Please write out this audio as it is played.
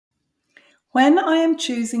When I am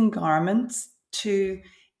choosing garments to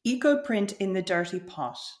eco print in the dirty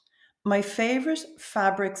pot, my favorite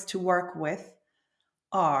fabrics to work with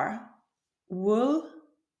are wool,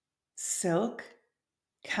 silk,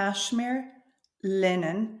 cashmere,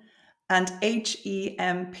 linen, and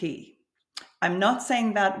HEMP. I'm not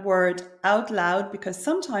saying that word out loud because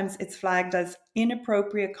sometimes it's flagged as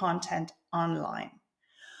inappropriate content online.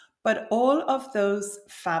 But all of those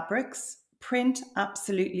fabrics print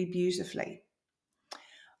absolutely beautifully.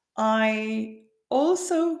 I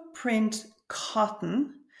also print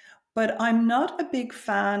cotton, but I'm not a big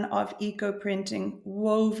fan of eco printing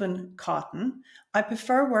woven cotton. I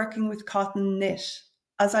prefer working with cotton knit,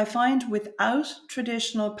 as I find without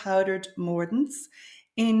traditional powdered mordants,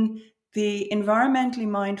 in the environmentally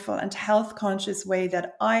mindful and health conscious way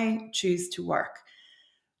that I choose to work.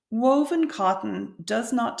 Woven cotton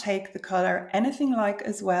does not take the color anything like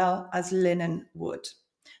as well as linen would.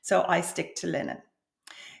 So I stick to linen.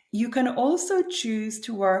 You can also choose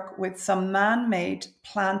to work with some man-made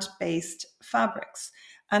plant-based fabrics,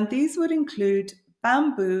 and these would include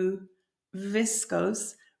bamboo,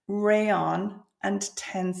 viscose, rayon, and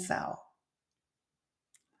tencel.